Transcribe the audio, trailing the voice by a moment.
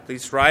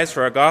Please rise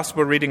for our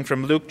gospel reading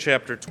from Luke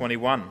chapter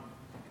 21.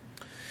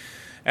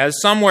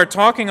 As some were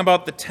talking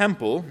about the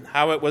temple,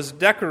 how it was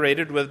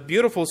decorated with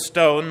beautiful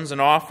stones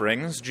and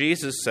offerings,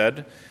 Jesus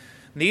said,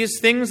 "These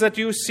things that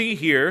you see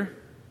here,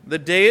 the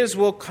days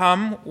will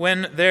come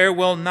when there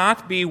will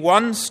not be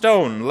one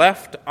stone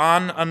left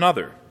on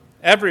another.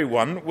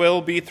 Everyone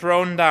will be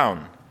thrown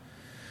down."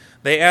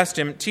 They asked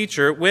him,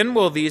 "Teacher, when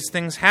will these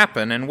things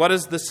happen, and what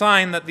is the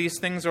sign that these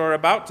things are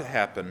about to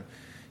happen?"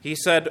 He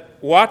said,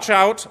 "Watch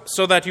out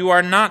so that you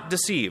are not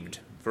deceived,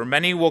 for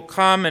many will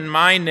come in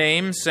my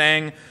name,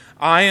 saying,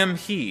 'I am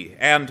he,'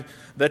 and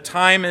 'the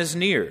time is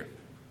near.'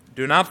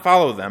 Do not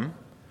follow them.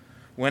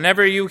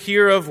 Whenever you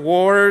hear of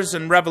wars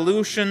and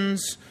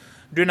revolutions,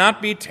 do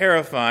not be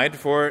terrified,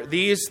 for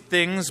these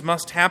things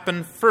must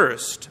happen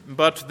first,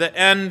 but the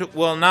end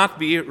will not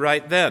be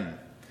right then."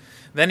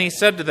 Then he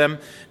said to them,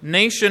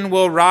 "Nation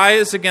will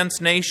rise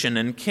against nation,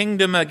 and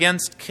kingdom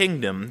against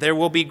kingdom. There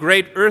will be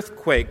great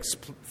earthquakes,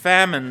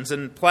 famines,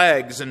 and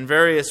plagues in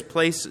various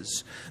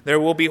places. There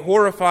will be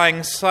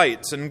horrifying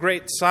sights and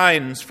great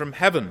signs from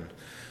heaven.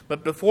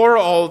 But before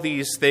all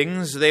these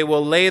things, they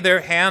will lay their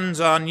hands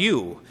on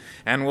you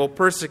and will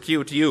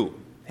persecute you,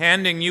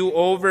 handing you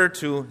over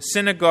to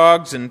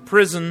synagogues and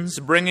prisons,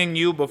 bringing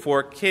you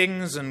before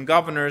kings and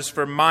governors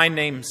for my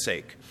name's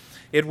sake.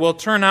 It will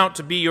turn out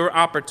to be your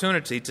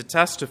opportunity to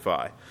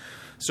testify.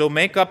 So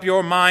make up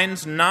your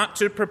minds not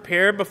to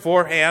prepare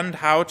beforehand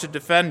how to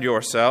defend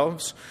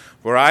yourselves,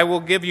 for I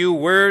will give you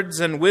words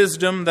and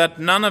wisdom that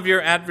none of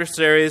your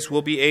adversaries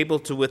will be able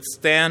to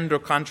withstand or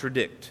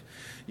contradict.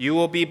 You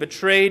will be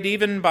betrayed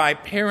even by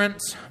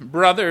parents,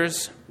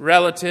 brothers,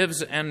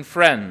 relatives, and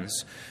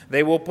friends.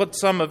 They will put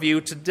some of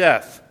you to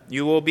death.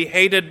 You will be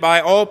hated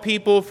by all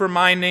people for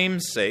my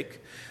name's sake,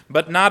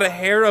 but not a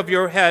hair of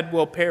your head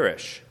will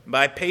perish.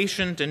 By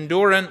patient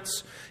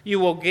endurance, you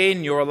will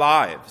gain your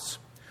lives.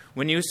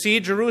 When you see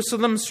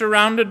Jerusalem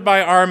surrounded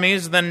by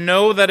armies, then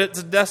know that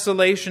its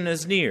desolation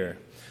is near.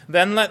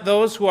 Then let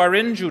those who are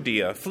in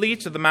Judea flee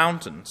to the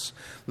mountains.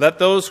 Let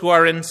those who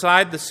are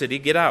inside the city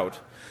get out.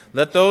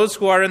 Let those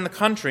who are in the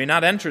country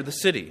not enter the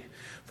city.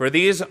 For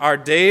these are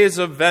days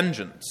of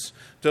vengeance,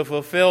 to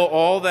fulfill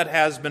all that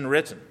has been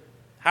written.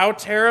 How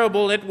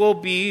terrible it will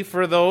be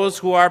for those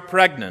who are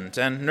pregnant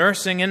and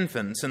nursing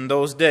infants in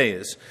those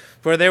days,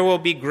 for there will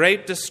be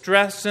great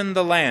distress in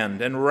the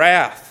land and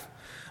wrath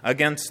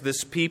against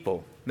this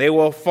people. They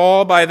will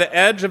fall by the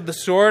edge of the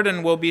sword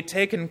and will be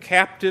taken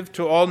captive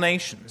to all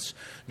nations.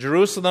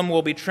 Jerusalem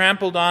will be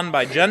trampled on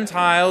by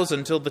Gentiles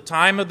until the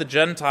time of the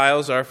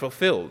Gentiles are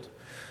fulfilled.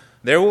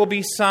 There will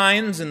be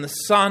signs in the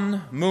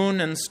sun,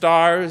 moon, and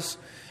stars,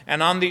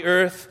 and on the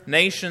earth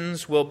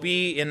nations will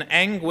be in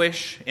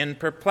anguish, in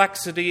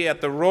perplexity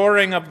at the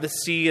roaring of the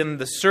sea and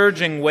the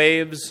surging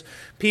waves,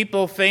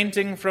 people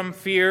fainting from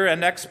fear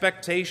and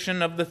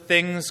expectation of the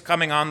things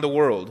coming on the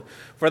world.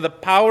 For the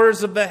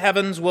powers of the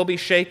heavens will be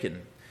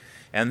shaken,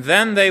 and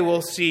then they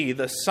will see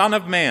the Son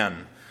of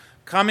Man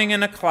coming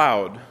in a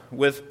cloud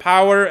with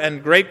power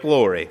and great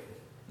glory.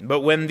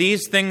 But when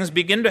these things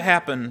begin to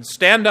happen,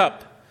 stand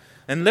up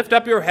and lift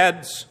up your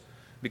heads,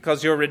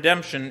 because your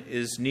redemption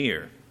is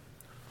near.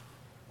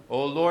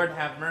 O Lord,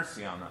 have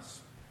mercy on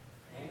us.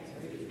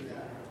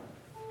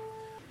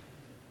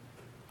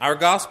 Our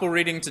gospel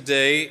reading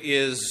today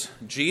is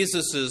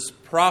Jesus'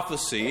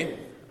 prophecy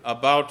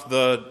about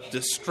the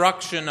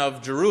destruction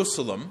of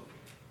Jerusalem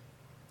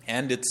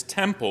and its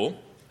temple.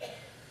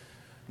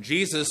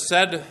 Jesus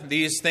said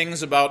these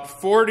things about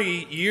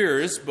 40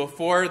 years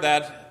before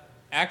that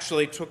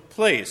actually took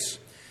place.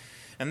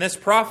 And this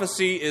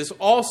prophecy is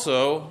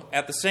also,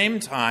 at the same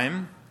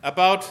time,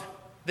 about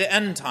the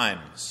end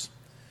times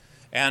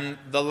and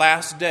the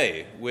last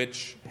day,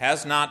 which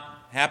has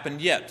not happened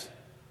yet,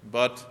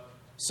 but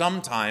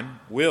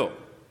sometime will.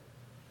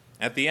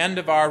 At the end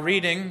of our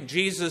reading,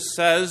 Jesus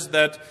says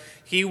that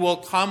he will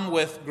come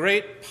with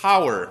great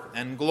power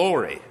and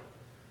glory.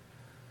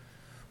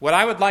 What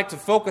I would like to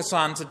focus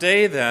on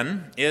today,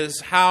 then,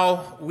 is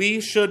how we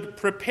should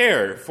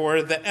prepare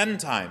for the end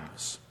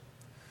times,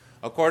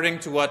 according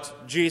to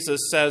what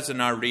Jesus says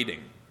in our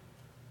reading.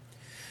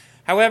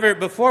 However,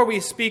 before we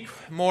speak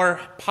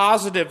more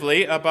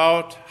positively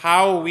about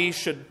how we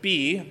should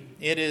be,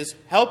 it is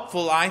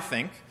helpful, I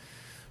think,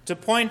 to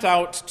point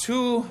out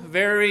two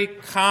very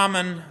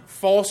common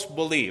false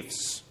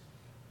beliefs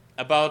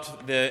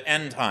about the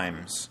end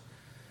times.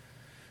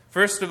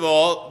 First of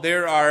all,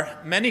 there are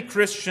many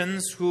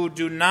Christians who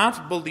do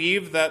not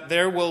believe that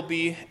there will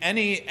be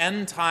any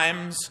end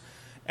times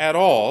at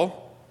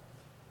all,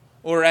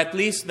 or at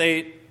least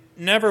they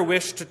never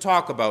wish to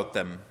talk about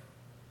them.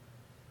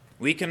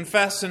 We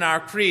confess in our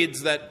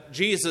creeds that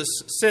Jesus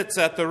sits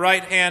at the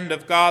right hand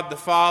of God the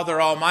Father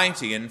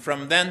Almighty, and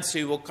from thence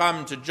he will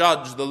come to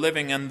judge the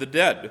living and the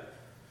dead.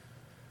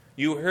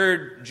 You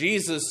heard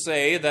Jesus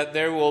say that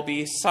there will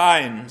be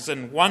signs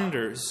and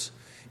wonders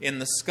in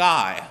the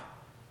sky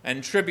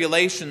and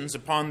tribulations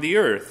upon the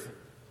earth.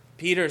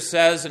 Peter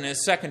says in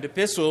his second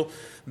epistle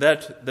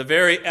that the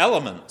very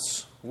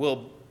elements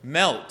will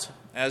melt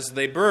as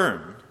they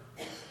burn.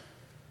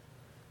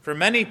 For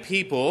many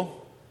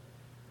people,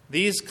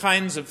 these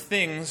kinds of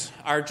things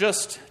are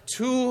just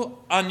too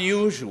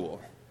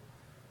unusual.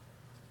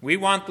 We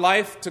want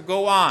life to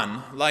go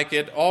on like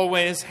it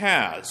always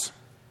has.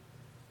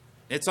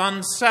 It's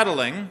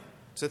unsettling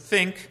to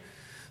think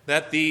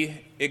that the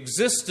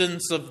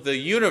existence of the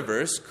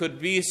universe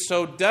could be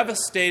so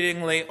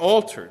devastatingly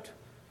altered.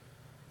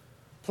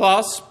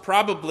 Plus,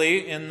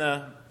 probably in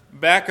the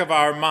back of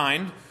our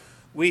mind,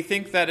 we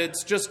think that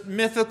it's just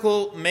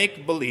mythical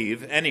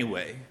make-believe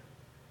anyway.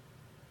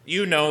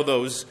 You know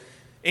those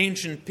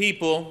ancient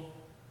people,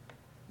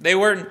 they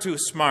weren't too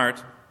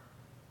smart.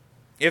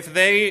 If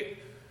they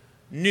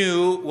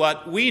knew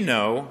what we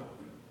know,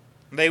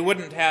 they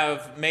wouldn't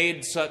have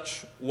made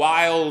such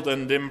wild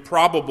and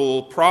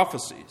improbable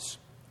prophecies.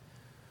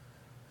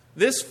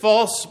 This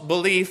false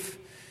belief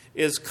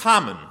is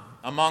common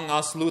among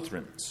us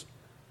Lutherans.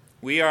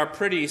 We are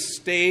pretty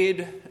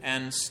staid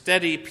and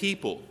steady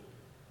people.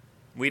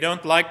 We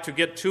don't like to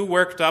get too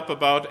worked up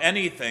about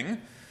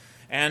anything,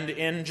 and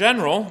in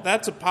general,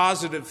 that's a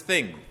positive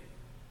thing.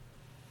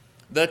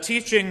 The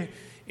teaching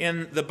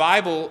in the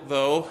Bible,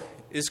 though,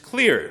 is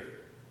clear.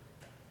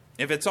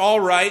 If it's all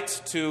right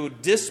to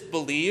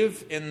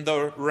disbelieve in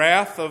the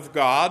wrath of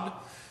God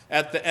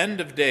at the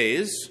end of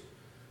days,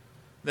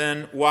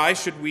 then why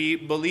should we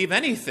believe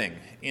anything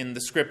in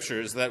the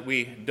Scriptures that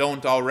we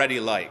don't already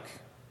like?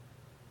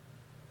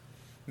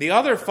 The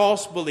other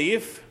false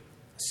belief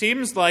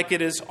seems like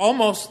it is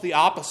almost the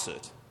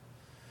opposite.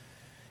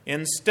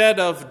 Instead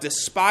of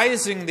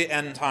despising the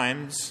end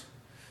times,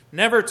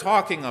 never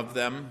talking of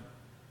them,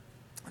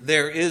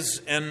 there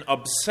is an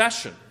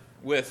obsession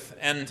with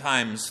end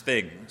times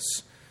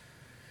things.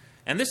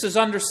 And this is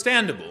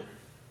understandable.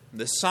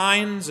 The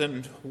signs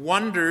and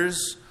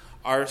wonders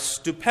are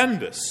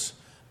stupendous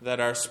that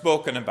are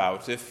spoken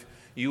about if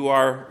you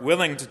are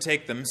willing to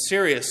take them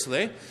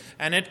seriously,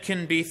 and it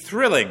can be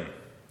thrilling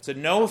to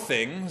know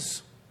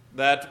things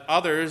that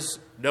others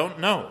don't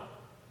know.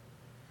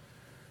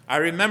 I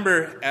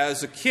remember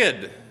as a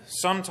kid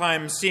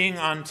sometimes seeing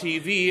on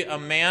TV a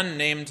man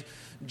named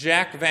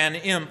Jack Van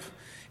Impe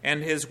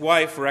and his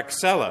wife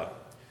Rexella.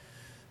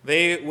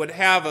 They would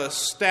have a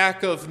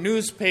stack of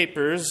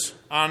newspapers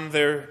on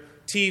their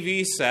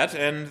TV set,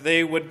 and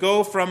they would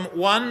go from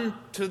one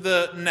to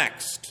the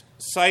next,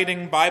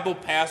 citing Bible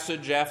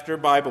passage after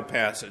Bible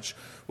passage.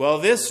 Well,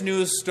 this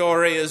news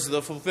story is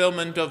the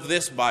fulfillment of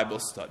this Bible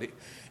study,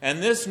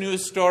 and this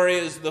news story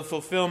is the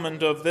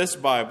fulfillment of this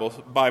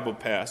Bible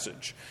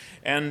passage.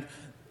 And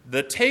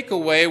the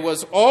takeaway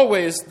was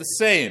always the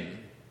same.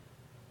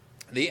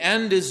 The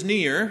end is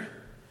near,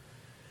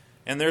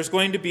 and there's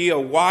going to be a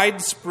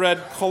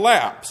widespread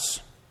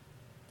collapse.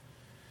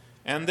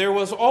 And there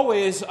was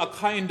always a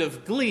kind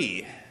of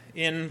glee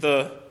in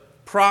the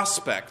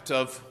prospect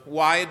of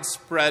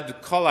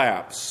widespread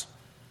collapse.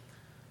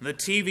 The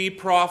TV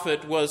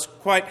prophet was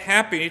quite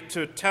happy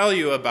to tell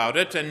you about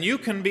it, and you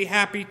can be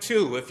happy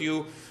too if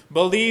you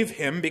believe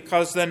him,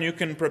 because then you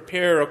can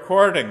prepare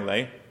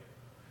accordingly.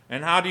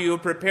 And how do you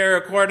prepare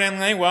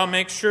accordingly? Well,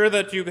 make sure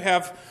that you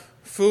have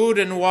food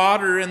and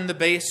water in the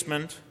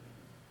basement.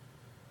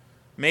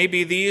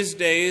 Maybe these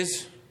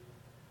days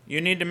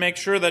you need to make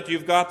sure that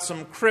you've got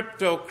some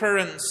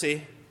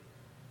cryptocurrency.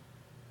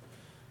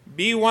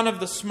 Be one of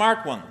the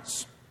smart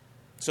ones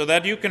so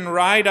that you can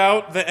ride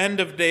out the end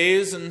of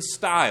days in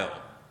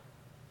style.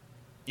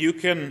 You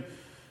can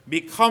be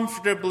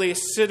comfortably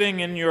sitting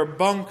in your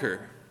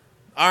bunker,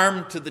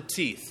 armed to the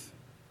teeth.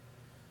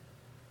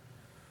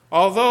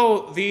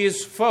 Although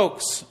these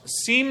folks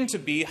seem to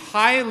be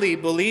highly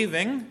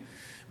believing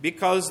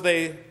because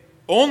they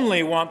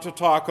only want to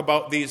talk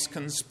about these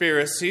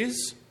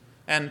conspiracies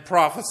and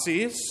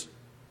prophecies,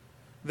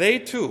 they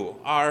too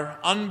are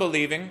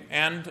unbelieving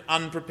and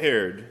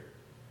unprepared.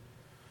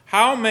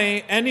 How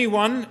may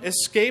anyone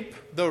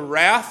escape the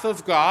wrath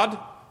of God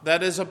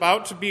that is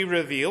about to be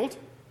revealed?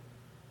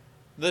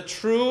 The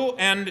true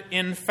and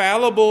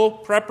infallible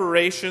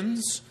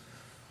preparations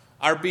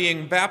are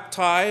being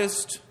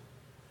baptized,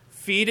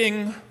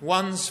 feeding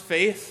one's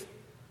faith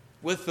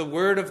with the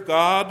Word of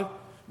God,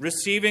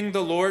 receiving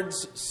the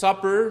Lord's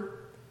Supper,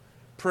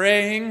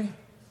 praying,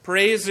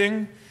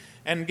 praising,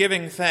 and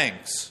giving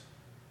thanks.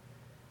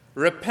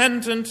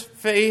 Repentant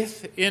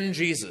faith in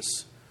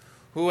Jesus,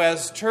 who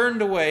has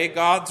turned away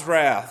God's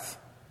wrath,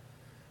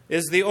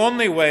 is the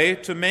only way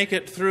to make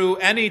it through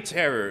any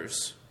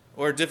terrors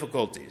or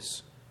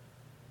difficulties.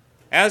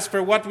 As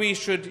for what we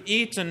should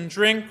eat and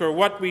drink or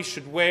what we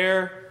should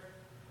wear,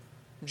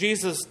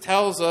 Jesus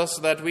tells us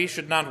that we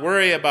should not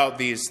worry about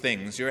these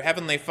things. Your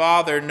heavenly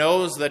Father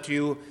knows that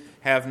you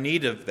have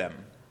need of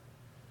them.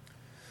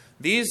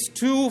 These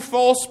two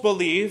false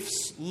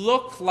beliefs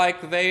look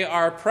like they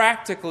are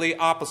practically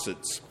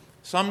opposites.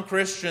 Some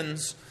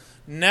Christians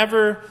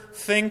never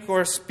think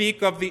or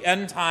speak of the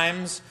end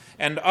times,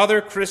 and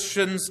other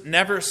Christians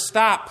never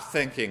stop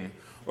thinking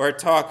or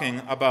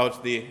talking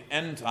about the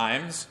end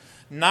times.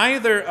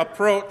 Neither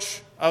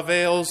approach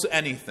avails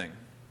anything.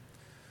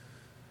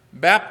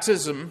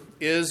 Baptism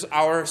is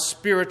our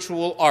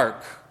spiritual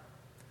ark.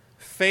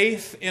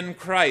 faith in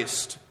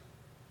Christ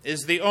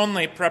is the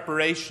only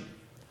preparation.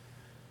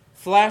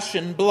 Flesh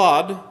and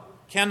blood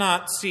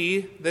cannot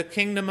see the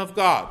kingdom of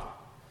God,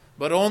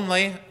 but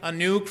only a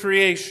new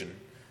creation.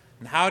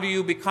 And how do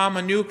you become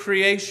a new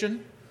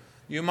creation?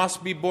 You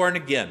must be born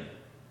again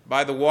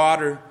by the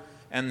water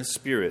and the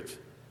Spirit.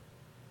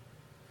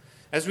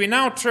 As we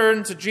now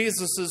turn to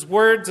Jesus'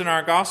 words in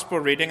our gospel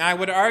reading, I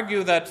would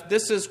argue that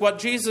this is what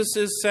Jesus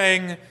is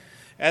saying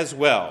as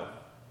well.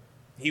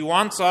 He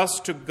wants us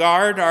to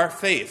guard our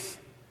faith.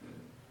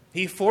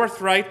 He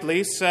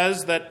forthrightly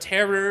says that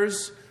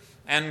terrors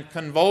and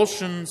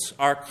convulsions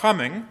are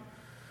coming.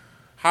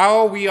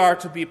 How we are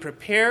to be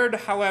prepared,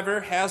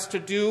 however, has to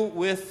do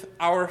with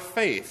our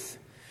faith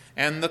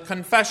and the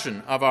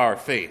confession of our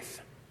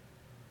faith.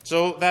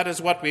 So that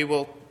is what we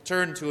will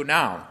turn to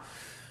now.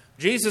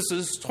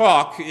 Jesus'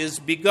 talk is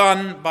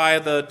begun by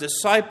the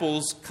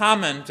disciples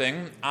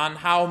commenting on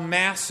how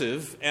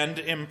massive and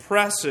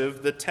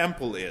impressive the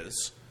temple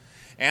is.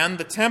 And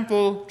the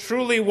temple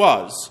truly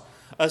was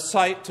a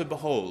sight to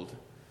behold.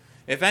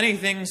 If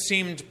anything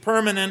seemed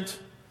permanent,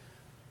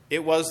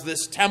 it was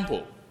this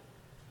temple.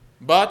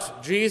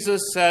 But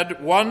Jesus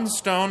said one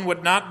stone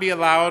would not be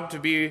allowed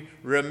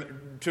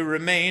to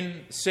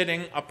remain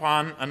sitting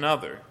upon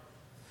another.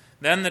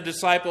 Then the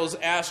disciples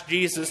asked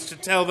Jesus to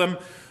tell them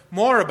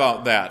more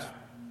about that.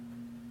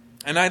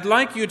 And I'd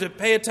like you to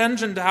pay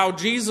attention to how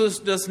Jesus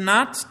does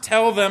not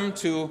tell them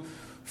to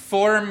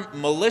form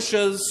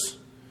militias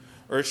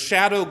or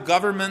shadow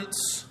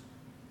governments.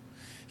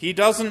 He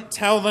doesn't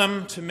tell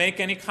them to make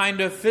any kind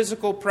of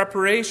physical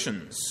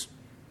preparations.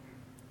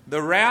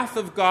 The wrath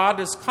of God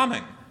is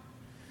coming,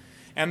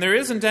 and there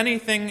isn't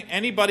anything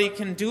anybody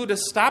can do to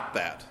stop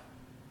that.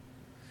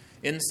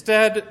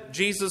 Instead,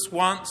 Jesus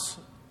wants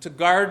to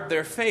guard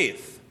their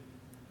faith.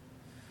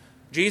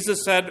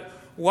 Jesus said,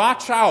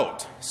 "Watch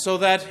out so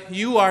that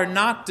you are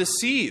not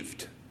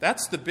deceived."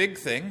 That's the big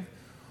thing.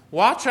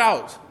 Watch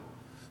out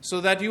so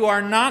that you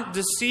are not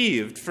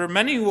deceived, for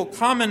many will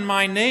come in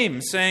my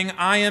name, saying,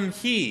 "I am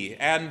he,"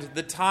 and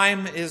the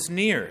time is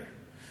near.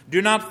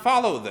 Do not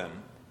follow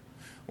them.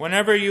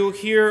 Whenever you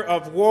hear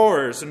of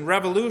wars and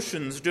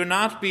revolutions, do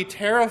not be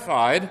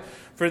terrified,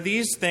 for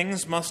these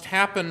things must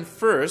happen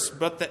first,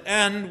 but the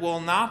end will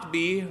not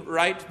be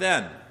right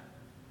then.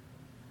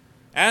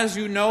 As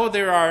you know,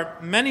 there are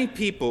many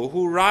people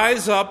who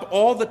rise up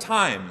all the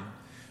time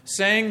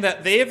saying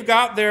that they've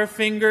got their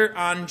finger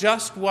on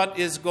just what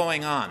is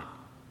going on.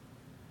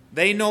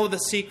 They know the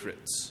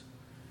secrets.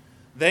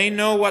 They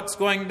know what's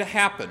going to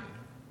happen.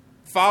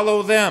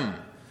 Follow them,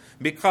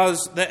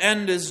 because the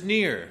end is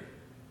near.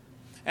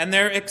 And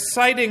their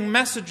exciting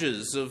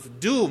messages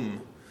of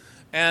doom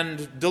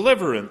and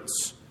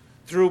deliverance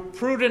through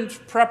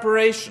prudent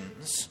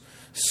preparations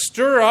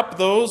stir up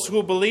those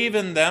who believe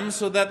in them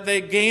so that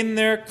they gain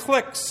their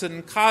cliques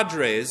and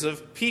cadres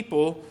of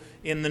people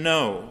in the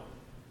know.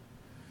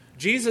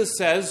 Jesus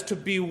says to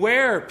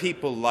beware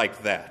people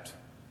like that.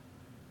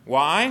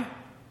 Why?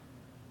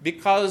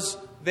 Because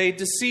they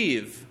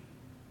deceive.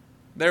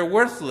 They're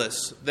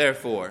worthless,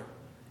 therefore.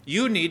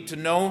 You need to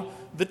know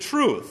the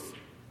truth.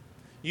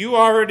 You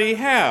already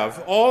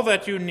have all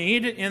that you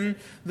need in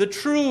the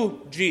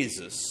true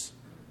Jesus.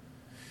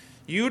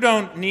 You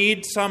don't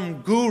need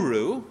some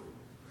guru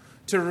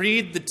to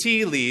read the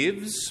tea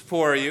leaves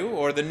for you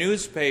or the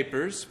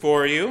newspapers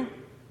for you.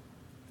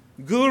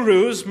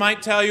 Gurus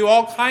might tell you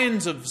all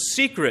kinds of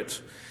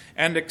secret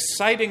and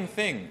exciting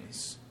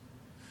things,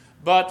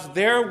 but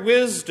their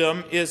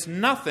wisdom is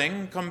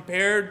nothing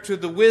compared to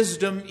the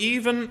wisdom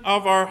even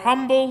of our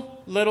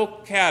humble little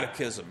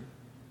catechism.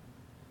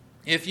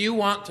 If you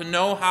want to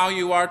know how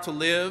you are to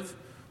live,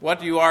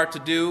 what you are to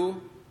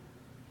do,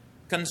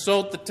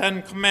 consult the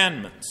Ten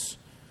Commandments,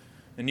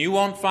 and you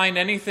won't find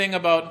anything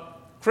about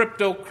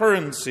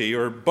cryptocurrency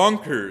or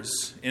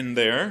bunkers in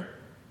there.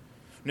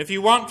 And if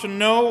you want to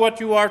know what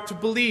you are to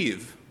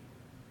believe,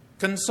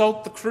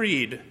 consult the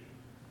Creed.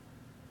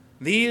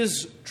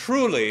 These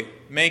truly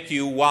make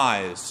you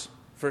wise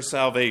for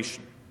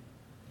salvation.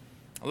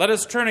 Let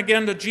us turn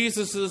again to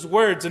Jesus'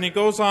 words, and he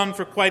goes on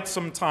for quite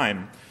some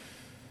time.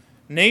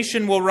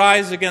 Nation will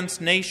rise against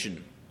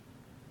nation,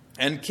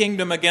 and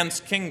kingdom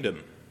against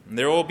kingdom. And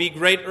there will be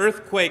great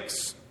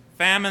earthquakes,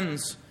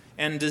 famines,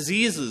 and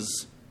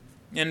diseases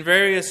in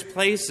various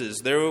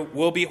places. There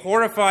will be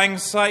horrifying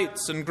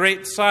sights and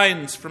great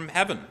signs from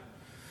heaven.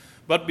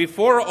 But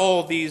before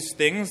all these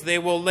things, they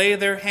will lay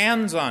their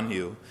hands on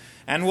you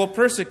and will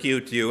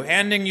persecute you,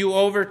 handing you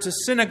over to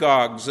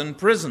synagogues and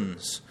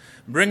prisons,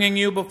 bringing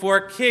you before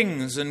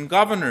kings and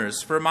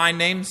governors for my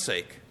name's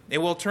sake. It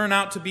will turn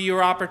out to be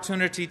your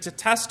opportunity to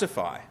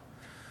testify.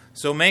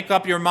 So make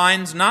up your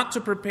minds not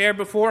to prepare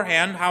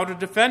beforehand how to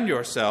defend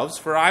yourselves,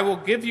 for I will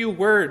give you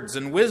words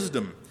and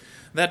wisdom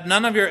that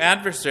none of your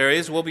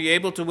adversaries will be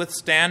able to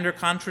withstand or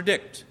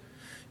contradict.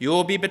 You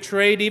will be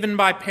betrayed even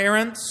by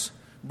parents,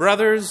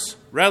 brothers,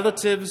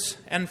 relatives,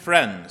 and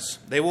friends.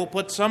 They will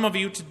put some of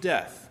you to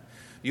death.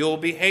 You will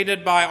be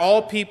hated by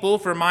all people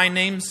for my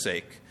name's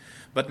sake,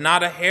 but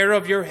not a hair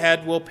of your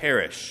head will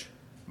perish.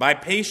 By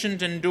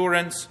patient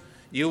endurance,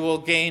 you will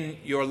gain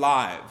your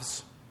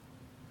lives.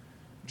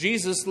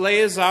 Jesus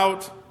lays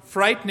out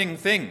frightening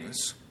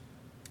things: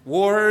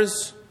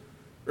 wars,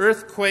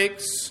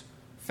 earthquakes,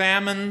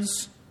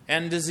 famines,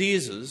 and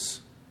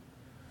diseases.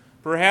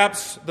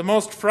 Perhaps the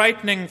most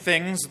frightening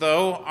things,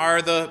 though,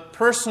 are the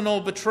personal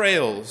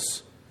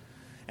betrayals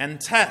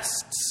and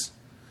tests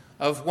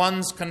of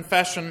one's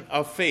confession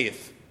of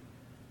faith.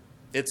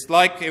 It's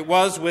like it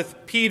was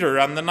with Peter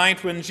on the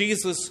night when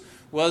Jesus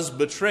was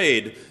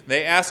betrayed.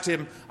 They asked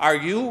him, "Are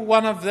you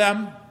one of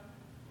them?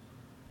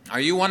 Are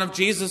you one of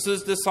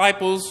Jesus'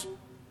 disciples?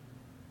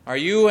 Are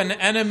you an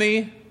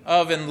enemy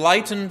of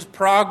enlightened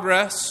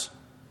progress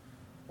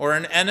or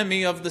an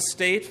enemy of the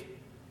state?"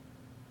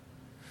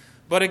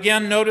 But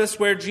again, notice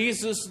where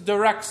Jesus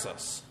directs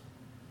us.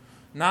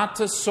 Not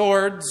to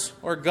swords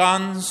or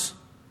guns.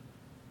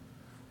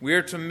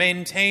 We're to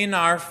maintain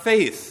our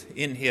faith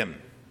in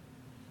him.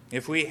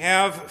 If we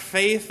have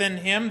faith in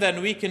him,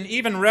 then we can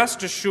even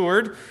rest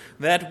assured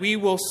that we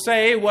will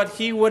say what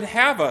he would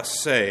have us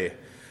say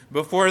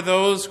before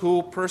those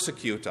who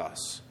persecute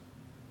us.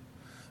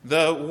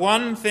 The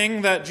one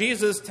thing that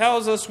Jesus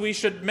tells us we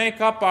should make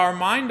up our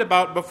mind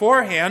about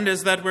beforehand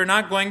is that we're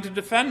not going to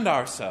defend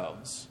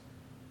ourselves.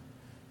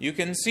 You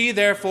can see,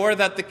 therefore,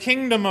 that the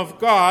kingdom of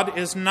God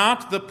is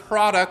not the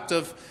product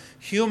of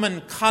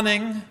human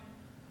cunning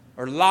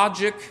or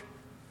logic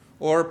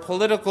or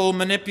political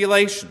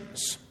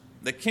manipulations.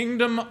 The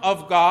kingdom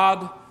of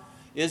God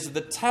is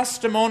the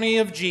testimony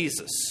of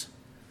Jesus,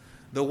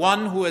 the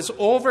one who has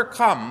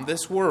overcome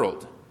this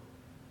world.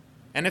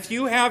 And if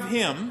you have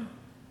him,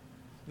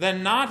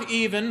 then not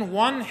even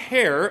one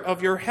hair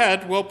of your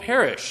head will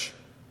perish,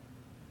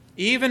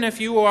 even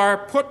if you are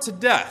put to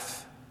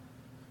death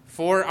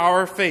for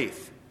our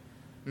faith.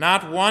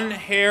 Not one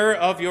hair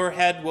of your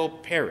head will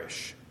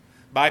perish.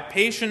 By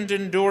patient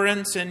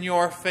endurance in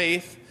your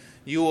faith,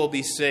 you will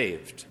be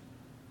saved.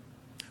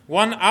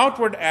 One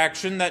outward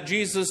action that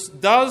Jesus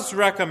does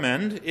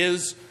recommend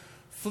is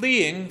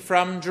fleeing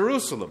from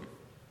Jerusalem.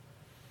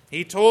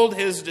 He told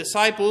his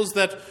disciples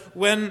that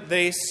when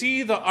they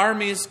see the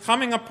armies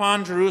coming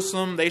upon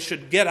Jerusalem, they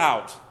should get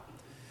out.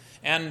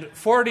 And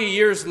 40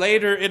 years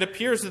later, it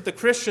appears that the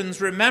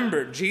Christians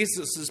remembered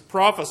Jesus'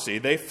 prophecy.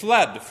 They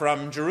fled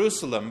from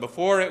Jerusalem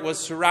before it was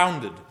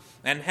surrounded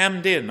and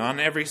hemmed in on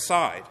every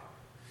side.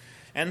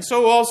 And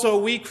so also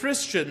we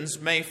Christians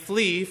may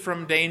flee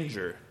from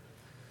danger.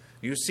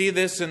 You see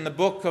this in the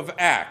book of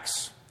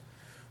Acts.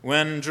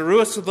 When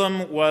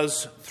Jerusalem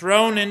was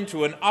thrown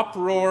into an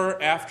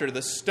uproar after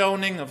the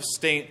stoning of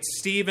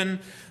Stephen,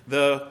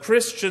 the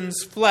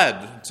Christians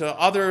fled to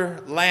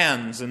other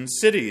lands and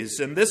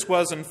cities, and this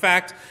was, in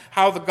fact,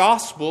 how the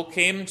gospel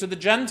came to the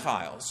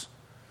Gentiles.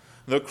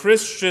 The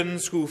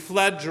Christians who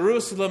fled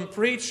Jerusalem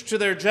preached to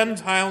their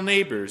Gentile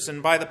neighbors,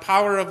 and by the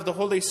power of the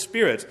Holy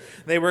Spirit,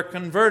 they were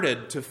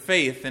converted to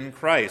faith in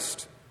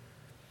Christ.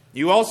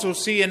 You also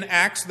see in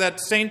Acts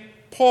that St.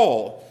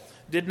 Paul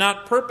did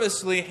not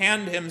purposely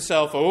hand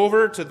himself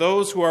over to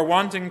those who are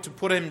wanting to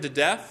put him to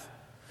death.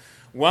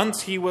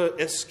 Once he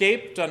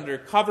escaped under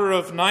cover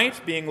of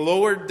night, being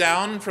lowered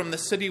down from the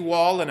city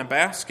wall in a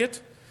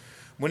basket.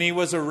 When he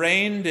was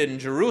arraigned in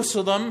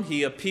Jerusalem,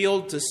 he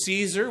appealed to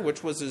Caesar,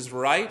 which was his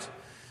right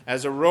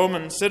as a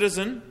Roman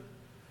citizen.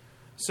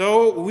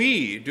 So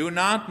we do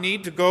not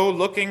need to go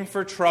looking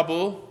for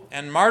trouble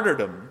and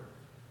martyrdom.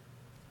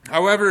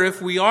 However,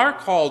 if we are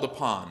called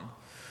upon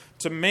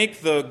to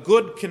make the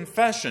good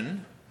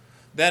confession,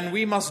 then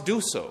we must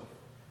do so,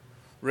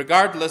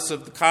 regardless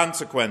of the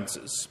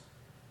consequences.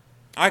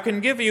 I can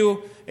give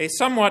you a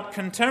somewhat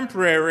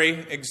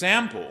contemporary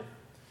example.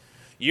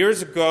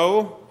 Years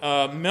ago,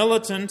 a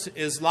militant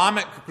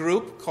Islamic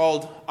group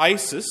called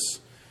ISIS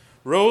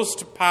rose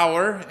to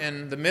power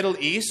in the Middle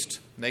East.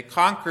 They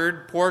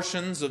conquered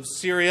portions of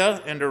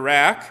Syria and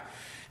Iraq,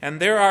 and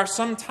there are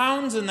some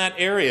towns in that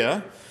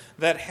area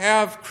that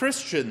have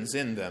Christians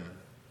in them.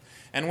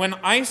 And when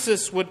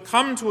ISIS would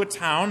come to a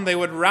town, they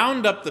would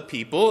round up the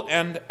people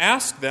and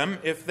ask them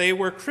if they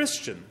were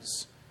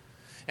Christians.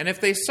 And if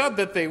they said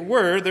that they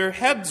were, their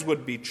heads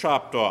would be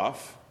chopped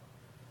off.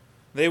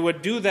 They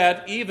would do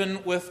that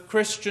even with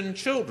Christian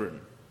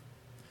children.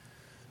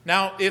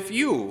 Now, if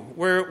you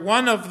were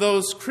one of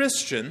those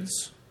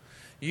Christians,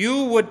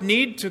 you would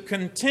need to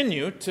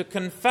continue to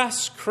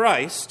confess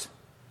Christ,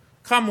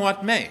 come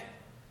what may.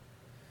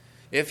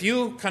 If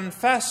you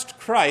confessed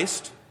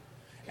Christ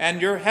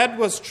and your head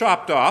was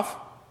chopped off,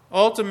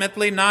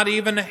 ultimately not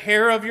even a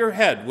hair of your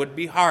head would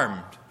be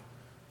harmed,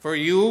 for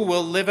you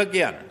will live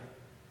again.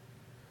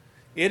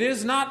 It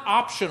is not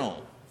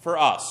optional for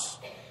us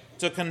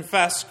to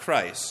confess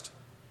Christ.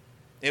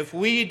 If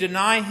we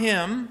deny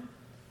him,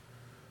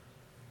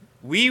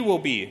 we will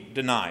be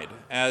denied,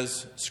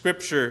 as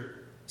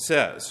Scripture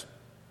says.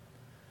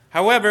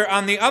 However,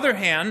 on the other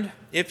hand,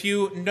 if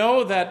you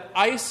know that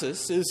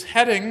ISIS is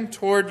heading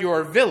toward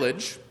your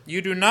village,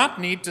 you do not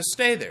need to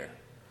stay there.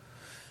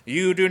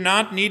 You do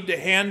not need to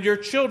hand your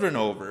children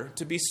over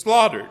to be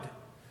slaughtered.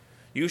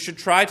 You should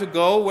try to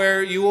go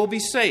where you will be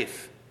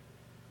safe.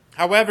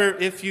 However,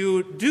 if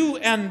you do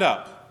end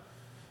up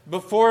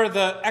before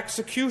the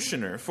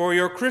executioner for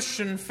your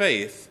Christian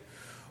faith,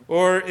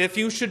 or if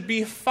you should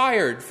be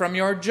fired from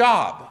your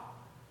job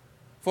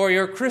for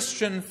your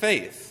Christian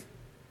faith,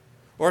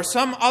 or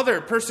some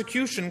other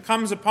persecution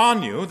comes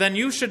upon you, then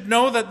you should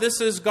know that this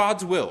is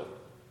God's will.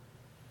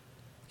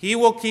 He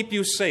will keep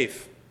you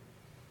safe,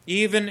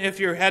 even if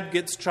your head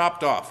gets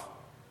chopped off.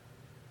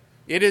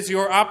 It is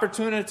your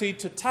opportunity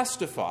to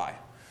testify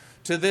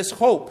to this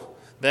hope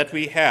that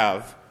we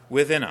have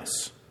within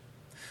us.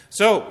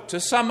 So, to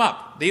sum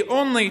up, the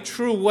only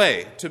true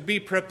way to be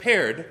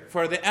prepared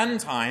for the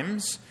end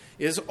times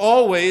is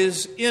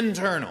always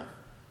internal.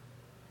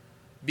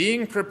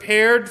 Being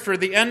prepared for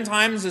the end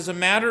times is a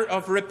matter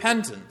of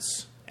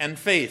repentance and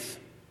faith.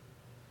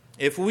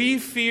 If we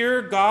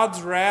fear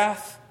God's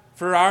wrath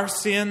for our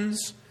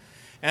sins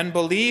and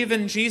believe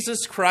in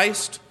Jesus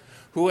Christ,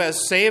 who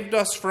has saved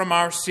us from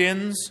our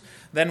sins,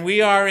 then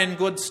we are in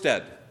good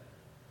stead.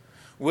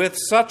 With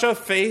such a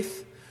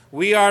faith,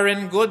 we are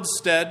in good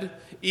stead,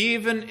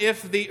 even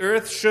if the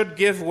earth should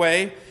give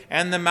way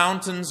and the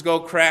mountains go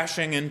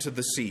crashing into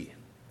the sea.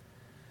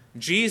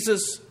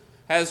 Jesus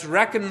has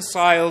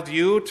reconciled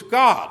you to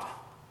God.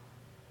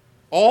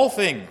 All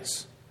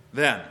things,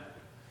 then,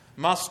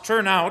 must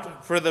turn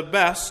out for the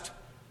best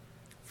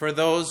for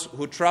those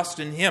who trust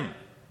in Him.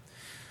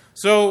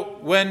 So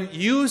when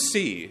you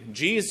see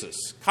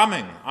Jesus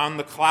coming on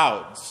the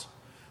clouds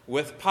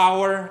with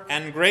power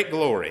and great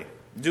glory,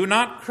 do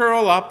not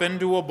curl up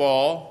into a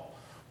ball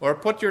or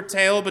put your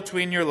tail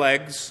between your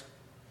legs.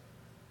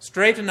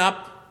 Straighten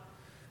up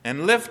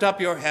and lift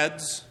up your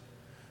heads,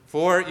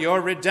 for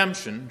your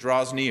redemption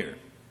draws near.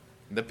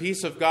 The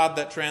peace of God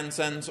that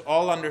transcends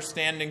all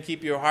understanding,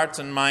 keep your hearts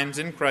and minds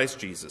in Christ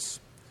Jesus.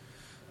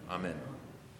 Amen.